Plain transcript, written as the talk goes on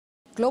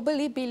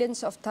Globally,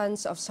 billions of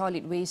tons of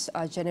solid waste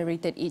are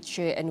generated each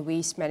year, and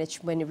waste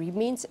management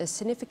remains a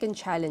significant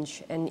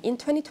challenge. And in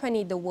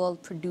 2020, the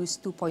world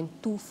produced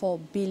 2.24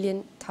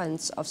 billion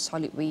tons of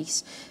solid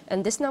waste,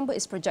 and this number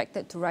is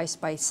projected to rise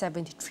by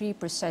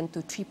 73%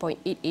 to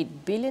 3.88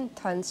 billion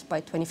tons by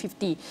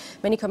 2050.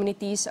 Many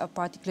communities,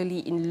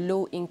 particularly in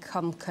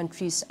low-income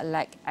countries,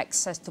 lack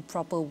access to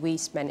proper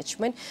waste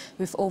management,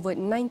 with over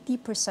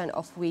 90%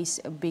 of waste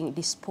being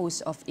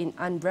disposed of in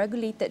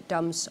unregulated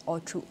dumps or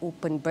through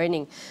open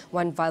burning.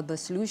 One viable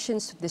solution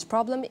to this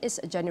problem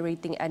is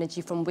generating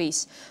energy from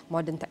waste.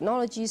 Modern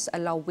technologies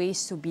allow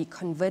waste to be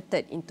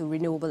converted into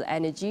renewable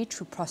energy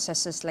through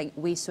processes like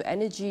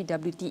waste-to-energy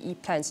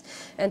 (WTE) plants.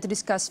 And to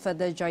discuss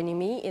further, joining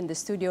me in the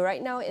studio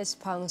right now is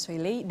Pang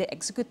Soilei, the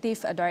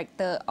Executive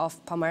Director of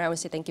Pamaran. I want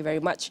to say thank you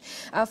very much.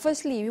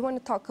 Firstly, we want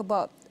to talk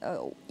about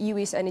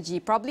e-waste energy.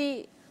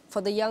 Probably for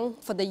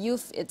the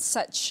youth, it's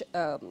such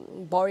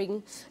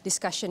boring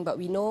discussion, but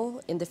we know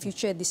in the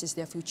future, this is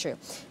their future.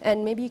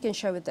 And maybe you can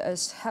share with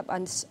us, help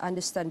us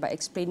understand by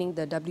explaining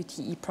the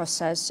WTE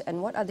process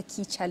and what are the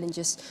key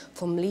challenges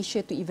for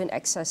Malaysia to even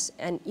access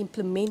and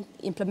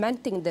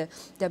implementing the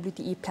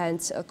WTE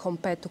plans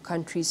compared to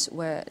countries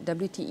where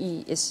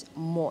WTE is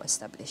more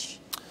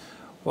established.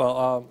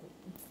 Well,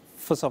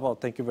 first of all,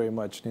 thank you very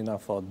much, Nina,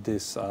 for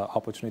this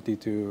opportunity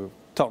to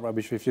talk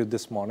rubbish with you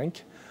this morning.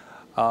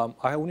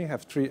 I only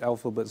have 3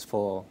 alphabets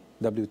for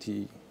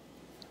WTE.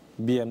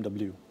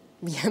 BMW.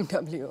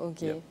 BMW,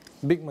 okay.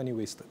 Yeah. Big money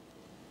wasted.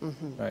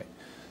 Right.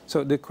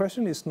 So the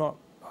question is not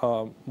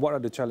what are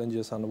the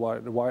challenges and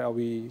why are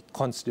we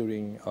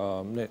considering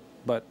it,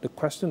 but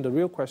the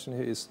real question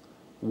here is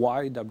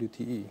why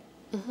WTE?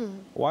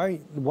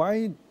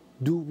 Why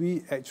do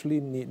we actually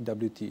need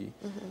WTE?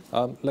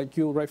 Like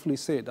you rightfully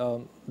said,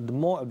 the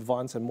more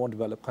advanced and more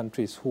developed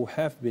countries who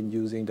have been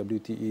using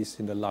WTEs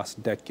in the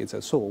last decades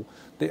or so,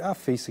 they are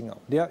phasing out.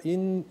 They are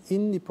in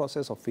the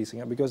process of phasing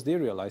out because they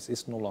realize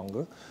it's no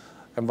longer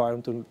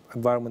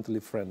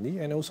environmentally friendly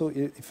and also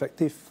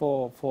effective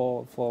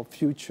for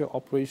future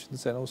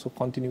operations and also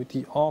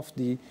continuity of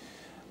the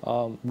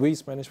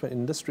waste management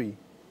industry.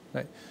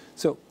 Right?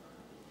 So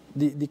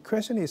the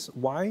question is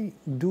why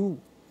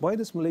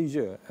does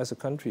Malaysia as a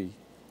country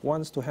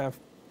wants to have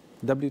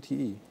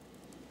WTE?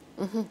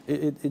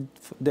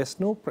 There's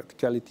no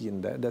practicality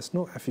in that. There's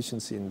no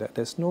efficiency in that.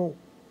 There's no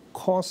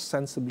cost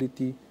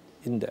sensibility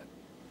in that.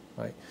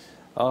 Right?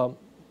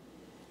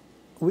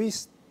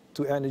 Waste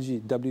to energy,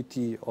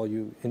 WTE, or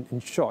in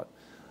short,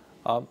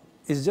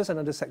 is just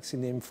another sexy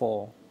name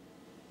for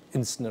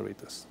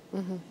incinerators.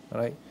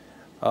 Right?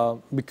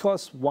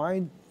 Because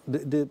why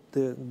the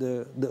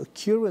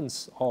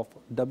occurrence of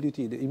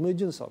WTE, the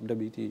emergence of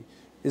WTE,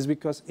 is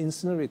because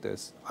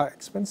incinerators are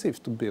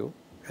expensive to build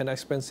and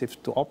expensive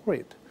to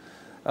operate.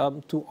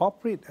 To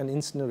operate an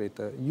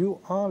incinerator, you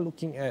are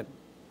looking at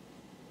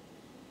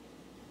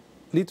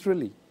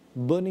literally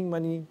burning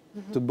money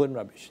to burn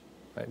rubbish,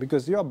 right?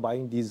 Because you are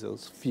buying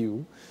diesels,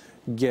 fuel,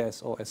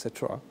 gas, or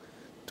etc.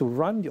 to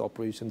run the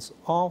operations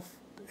of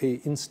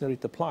an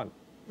incinerator plant.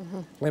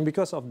 And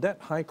because of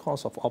that high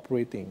cost of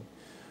operating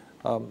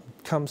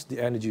comes the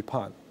energy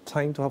part,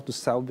 trying to have to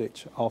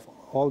salvage of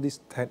all this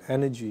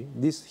energy,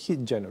 this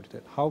heat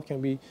generated. How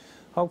can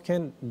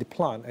the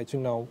plant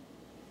actually now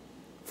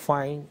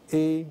find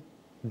a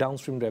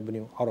downstream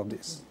revenue out of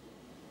this?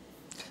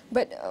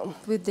 But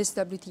with this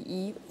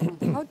WTE,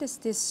 how does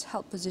this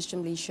help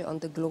position Malaysia on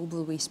the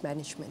global waste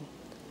management?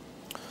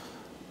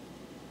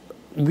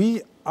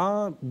 We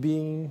are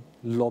being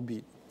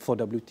lobbied for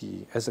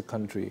WTE as a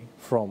country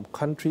from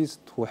countries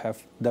who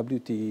have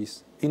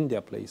WTEs in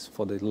their place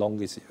for the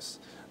longest years.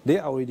 They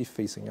are already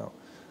phasing out.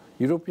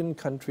 European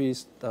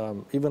countries,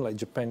 even like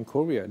Japan,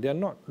 Korea, they are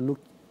no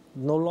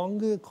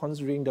longer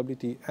considering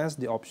WTE as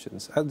the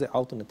options, as the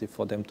alternative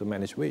for them to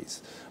manage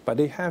waste. But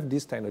they have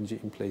this technology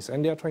in place,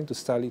 and they are trying to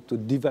sell it to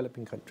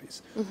developing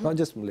countries, not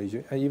just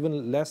Malaysia, and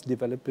even less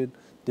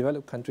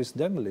developed countries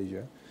than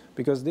Malaysia,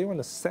 because they want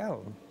to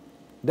sell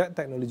that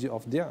technology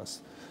of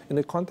theirs. In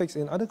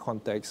other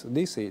contexts,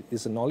 they say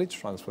it's a knowledge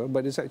transfer,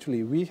 but it's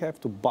actually we have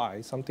to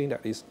buy something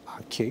that is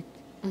archaic,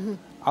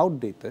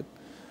 outdated,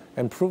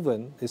 and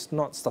proven is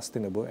not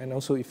sustainable and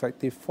also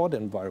effective for the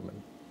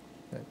environment.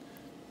 Right?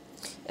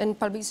 And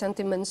public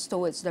sentiments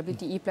towards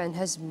WTE plan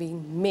has been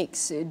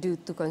mixed due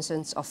to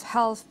concerns of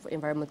health,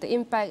 environmental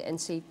impact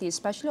and safety,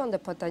 especially on the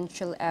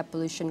potential air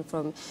pollution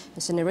from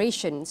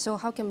incineration. So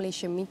how can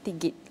Malaysia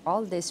mitigate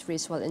all this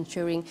risk while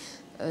ensuring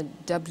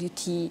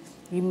WTE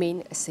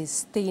remain a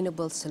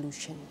sustainable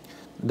solution?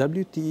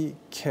 WTE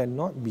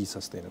cannot be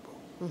sustainable.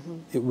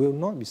 It will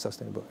not be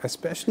sustainable,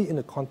 especially in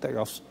the context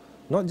of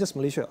not just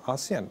Malaysia,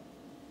 ASEAN,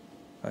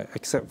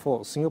 except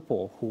for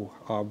Singapore, who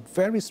are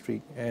very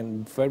strict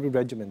and very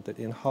regimented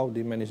in how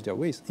they manage their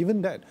waste.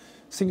 Even that,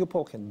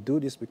 Singapore can do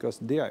this because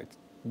they are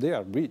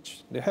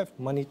rich. They have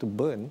money to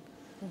burn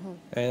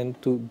and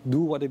to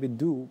do whatever they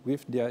do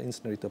with their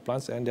incinerator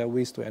plants and their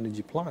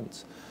waste-to-energy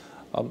plants.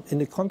 In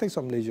the context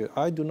of Malaysia,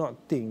 I do not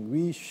think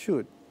we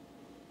should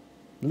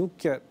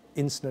look at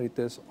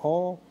incinerators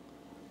or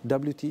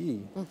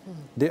WTE.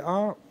 They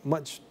are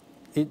much,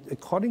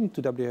 according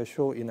to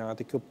WHO, in an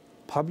article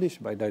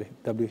published by the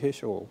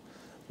WHO,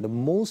 the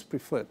most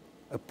preferred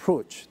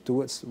approach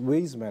towards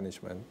waste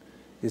management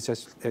is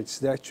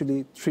it's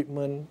actually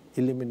treatment,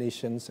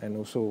 eliminations, and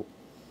also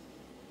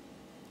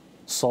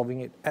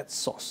solving it at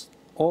source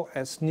or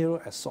as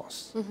near as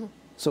source.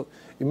 So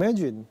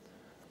imagine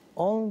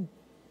all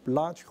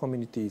large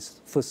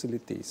communities,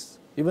 facilities,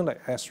 even like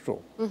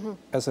Astro,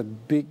 as a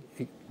big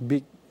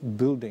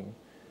building,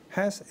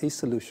 has a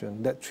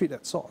solution that treats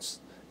at source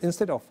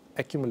instead of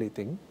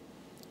accumulating,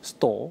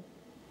 store,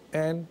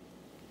 and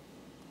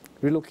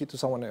relocate to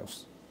someone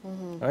else,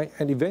 right?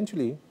 And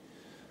eventually,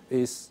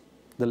 is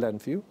the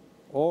landfill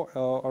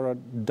or a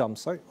dump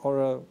site or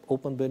a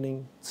open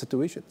burning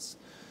situations.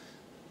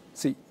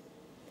 See,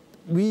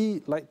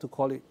 we like to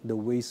call it the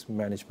waste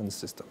management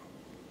system,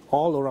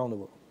 all around the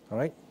world. All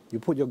right, you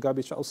put your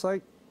garbage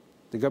outside,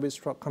 the garbage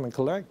truck come and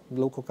collect,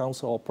 the local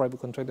council or private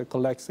contractor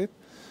collects it,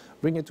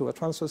 bring it to a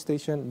transfer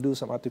station, do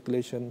some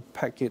articulation,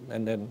 pack it,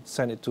 and then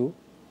send it to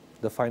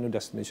the final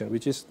destination,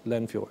 which is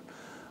landfill.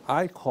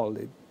 I call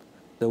it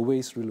the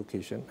waste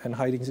relocation and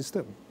hiding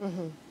system.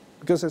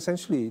 Because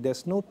essentially,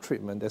 there's no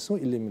treatment, there's no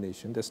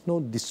elimination, there's no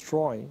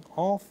destroying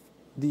of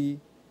the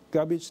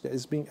garbage that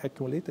is being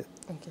accumulated.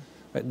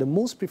 Right? The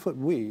most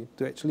preferred way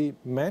to actually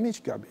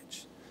manage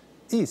garbage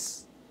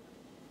is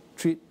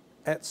treat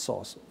at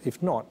source,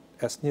 if not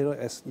as near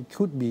as it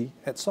could be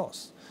at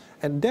source.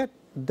 And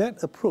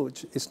that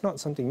approach is not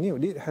something new.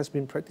 It has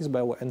been practiced by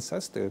our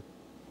ancestors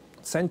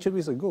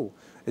centuries ago.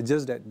 It's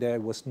just that there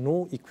was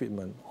no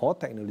equipment or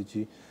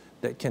technology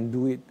that can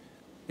do it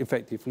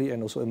effectively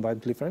and also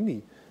environmentally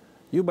friendly.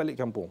 You balik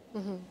kampung,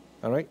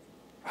 all right?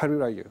 Hari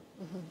Raya,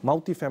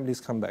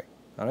 multi-families come back,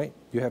 all right?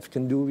 You have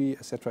kenduri,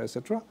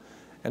 etc.,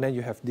 and then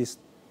you have this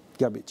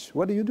garbage.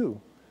 What do?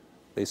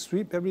 They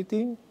sweep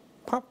everything,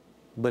 pop,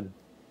 burn,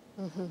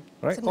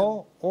 right?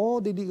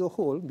 Or they dig a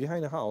hole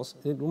behind the house,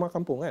 in rumah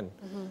kampung kan,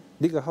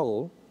 dig a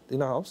hole in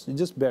the house, you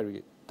just bury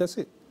it. That's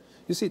it.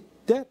 You see,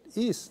 that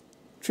is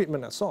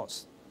treatment at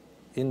source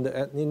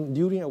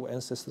during our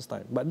ancestors'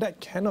 time. But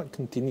that cannot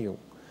continue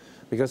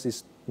because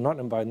it's not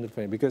environmental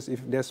friendly. Because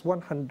if there's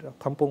 100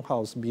 kampung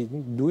house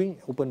doing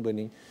open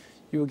burning,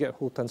 you will get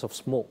whole tons of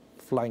smoke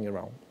flying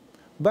around.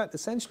 But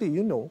essentially,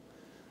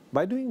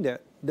 by doing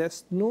that,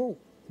 there's no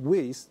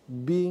waste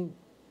being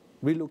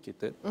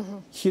relocated,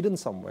 hidden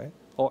somewhere,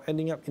 or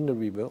ending up in the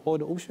river or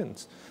the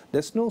oceans.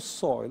 There's no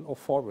soil or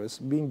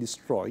forest being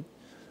destroyed.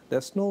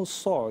 There's no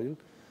soil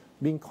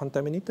being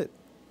contaminated.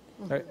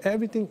 Right?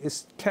 Everything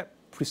is kept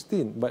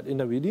pristine, but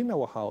within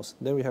our house,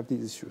 then we have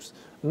these issues.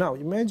 Now,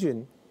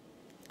 imagine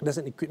there's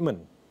an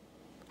equipment,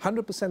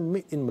 100%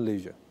 made in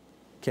Malaysia,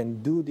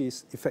 can do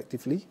this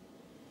effectively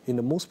in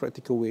the most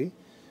practical way,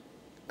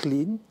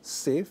 clean,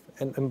 safe,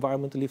 and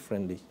environmentally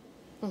friendly.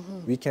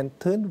 We can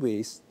turn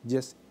waste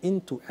just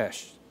into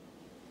ash,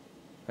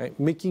 right?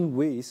 Making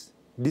waste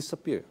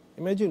disappear.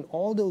 Imagine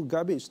all the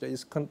garbage that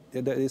is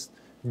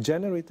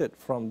generated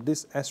from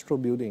this Astro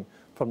building,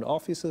 from the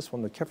offices,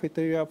 from the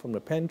cafeteria, from the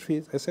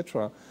pantries,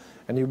 etc.,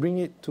 and you bring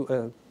it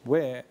to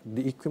where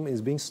the equipment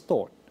is being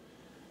stored.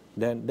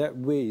 Then that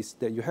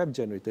waste that you have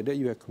generated, that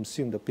you have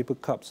consumed, the paper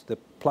cups, the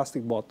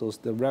plastic bottles,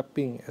 the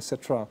wrapping,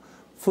 etc.,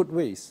 food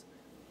waste,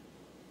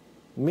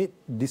 made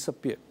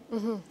disappear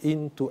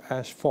into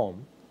ash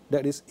form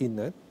that is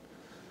inert,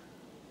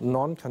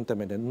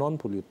 non-contaminated,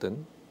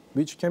 non-pollutant,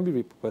 which can be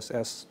repurposed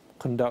as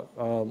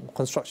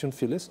construction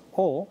fillers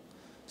or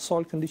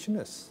soil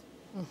conditioners.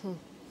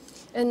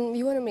 And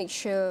we want to make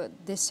sure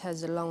this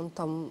has a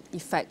long-term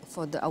effect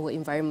for our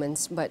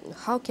environments, but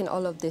how can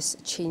all of this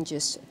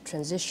changes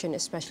transition,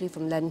 especially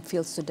from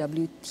landfills to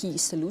WT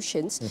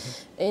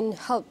solutions, and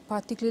help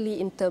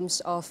particularly in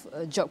terms of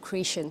job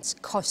creations,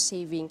 cost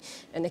saving,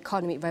 and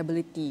economic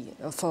viability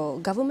for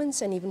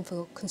governments and even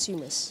for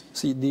consumers?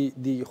 See,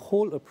 the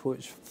whole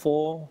approach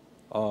for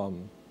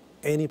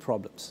any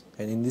problems,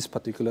 and in this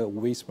particular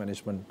waste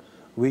management,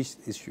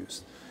 waste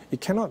issues, it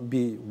cannot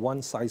be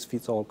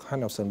one-size-fits-all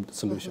kind of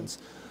solutions.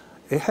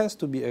 It has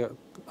to be a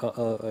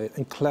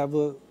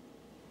clever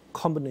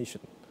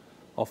combination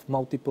of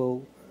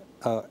multiple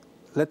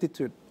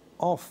latitude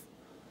of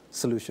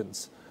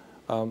solutions.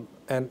 And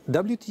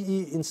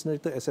WTE,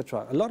 incinerator,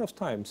 etc., a lot of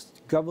times,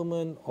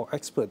 government or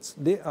experts,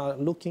 they are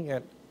looking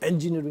at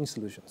engineering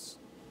solutions,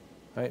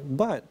 right?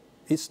 But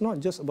it's not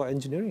just about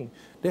engineering.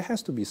 There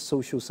has to be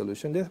social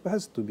solution, there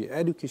has to be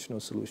educational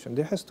solution,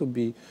 there has to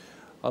be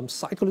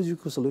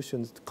psychological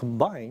solutions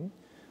combined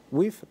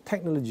with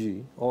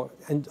technology or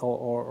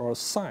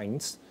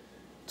science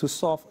to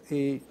solve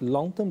a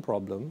long-term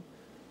problem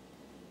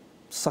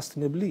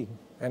sustainably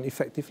and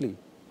effectively.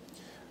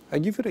 I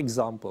give you an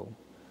example.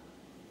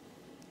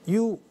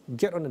 You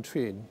get on a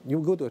train, you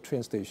go to a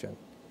train station,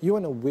 you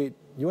want to wait,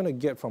 you want to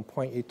get from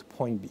point A to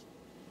point B,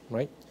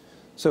 right?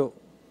 So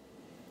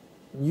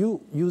you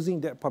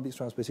using that public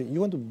transportation, you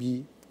want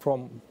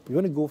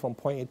to go from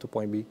point A to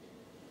point B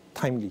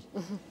timely.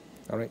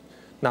 All right.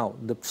 Now,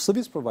 the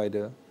service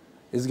provider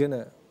is going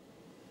to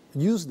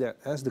use that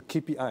as the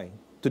KPI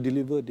to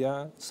deliver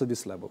their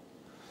service level.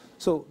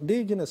 So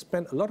they're going to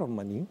spend a lot of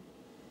money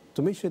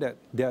to make sure that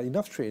there are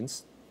enough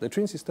trains, the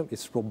train system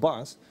is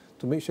robust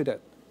to make sure that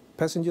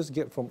passengers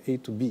get from A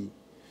to B.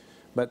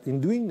 But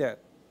in doing that,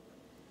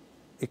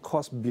 it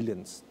costs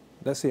billions.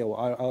 Let's say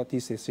our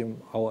RRT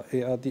station, our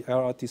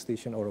RRT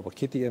station or our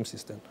KTM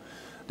system,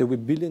 there will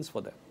be billions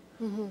for that.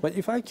 But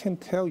if I can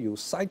tell you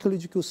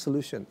psychological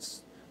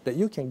solutions that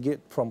you can get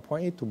from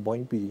point A to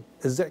point B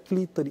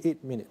exactly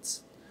 38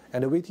 minutes,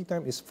 and the waiting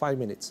time is 5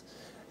 minutes,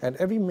 and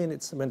every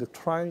minute when the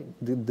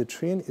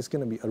train is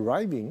going to be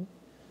arriving,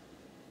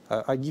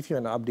 I give you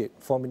an update,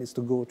 4 minutes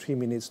to go, 3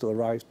 minutes to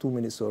arrive, 2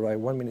 minutes to arrive,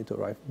 1 minute to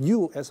arrive.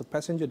 You, as a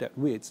passenger that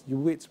waits, you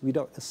wait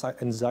without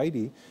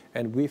anxiety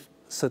and with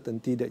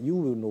certainty that you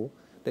will know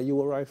that you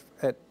will arrive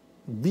at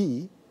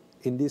B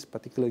in this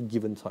particular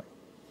given time.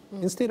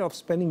 Instead of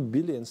spending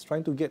billions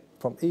trying to get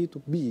from A to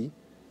B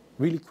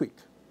really quick.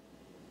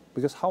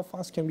 Because how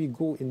fast can we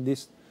go in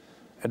this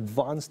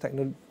advanced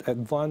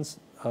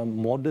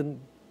modern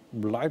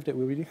life that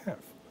we really have?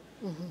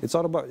 It's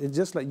all about, it's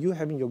just like you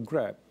having your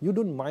Grab. You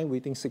don't mind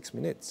waiting 6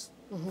 minutes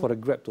for the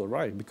Grab to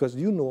arrive because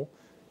you know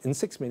in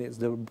 6 minutes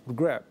the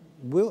Grab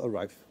will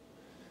arrive.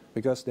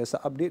 Because there's an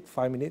update,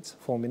 5 minutes,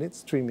 4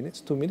 minutes, 3 minutes,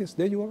 2 minutes,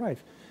 there you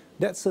arrive.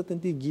 That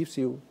certainty gives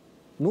you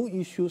no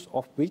issues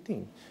of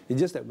waiting. It's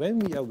just that when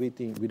we are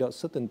waiting without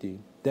certainty,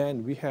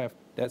 then we have,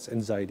 that's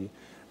anxiety.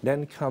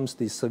 Then comes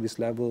the service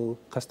level,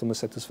 customer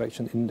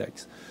satisfaction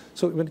index.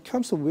 So when it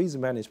comes to waste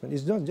management,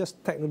 it's not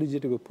just technology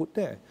that we put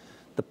there.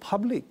 The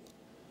public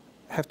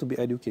have to be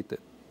educated.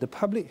 The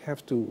public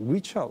have to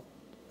reach out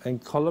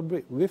and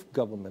collaborate with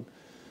government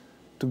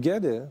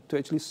together to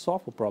actually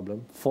solve a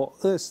problem for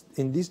us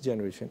in this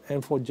generation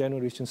and for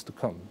generations to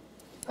come.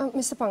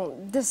 Mr. Pang,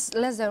 this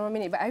less than 1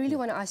 minute, but I really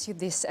want to ask you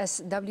this: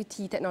 as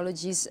WT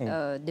technologies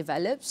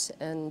develops,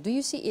 and do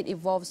you see it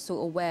evolves to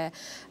where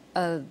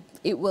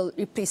it will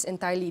replace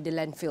entirely the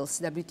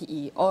landfills,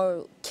 WTE,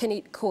 or can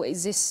it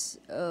coexist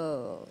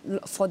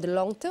for the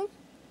long term?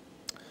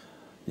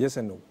 Yes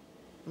and no.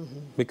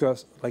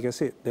 Because, like I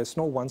said, there's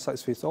no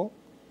one-size-fits-all.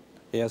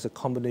 It has a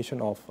combination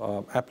of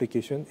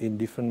application in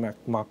different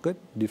market,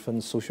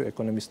 different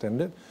socio-economic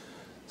standard,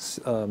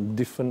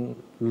 different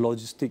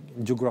logistic,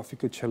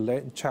 geographical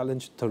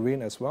challenge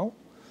terrain as well.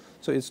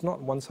 So it's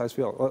not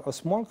one-size-fits-all. A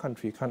small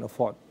country can't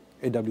afford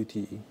a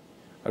WTE.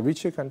 A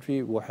richer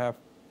country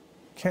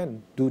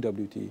can do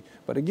WTE.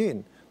 But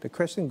again, the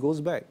question goes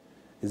back: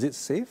 is it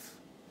safe?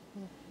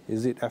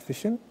 Is it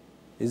efficient?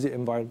 Is it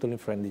environmentally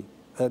friendly?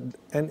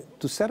 And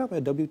to set up a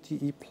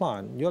WTE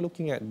plant, you're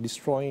looking at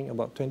destroying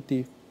about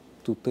 20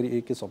 to 30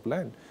 acres of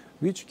land,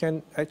 which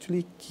can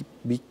actually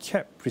be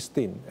kept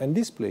pristine. And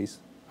this place,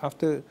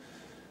 after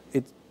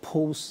its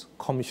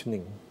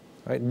post-commissioning,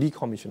 right,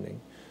 decommissioning,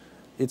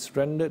 it's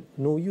rendered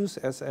no use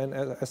as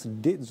a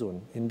dead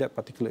zone in that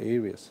particular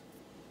areas.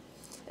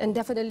 And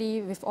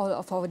definitely, with all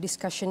of our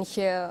discussion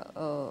here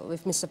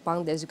with Mr.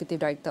 Pang, the Executive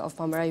Director of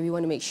Mampan, we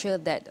want to make sure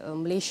that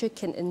Malaysia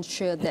can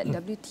ensure that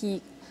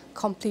WT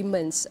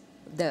complements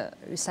the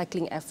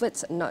recycling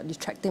efforts, not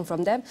detracting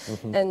from them.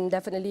 And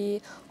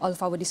definitely, all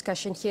of our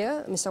discussion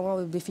here, Mr. Wang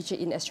will be featured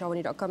in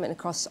AWANI.com and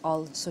across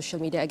all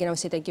social media. Again, I would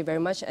say thank you very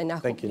much, and I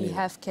hope we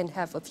can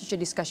have a future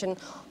discussion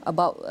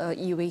about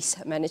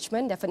e-waste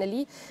management,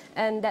 definitely.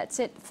 And that's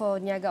it for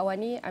Niaga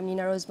AWANI. I'm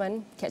Nina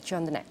Rosman. Catch you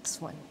on the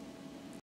next one.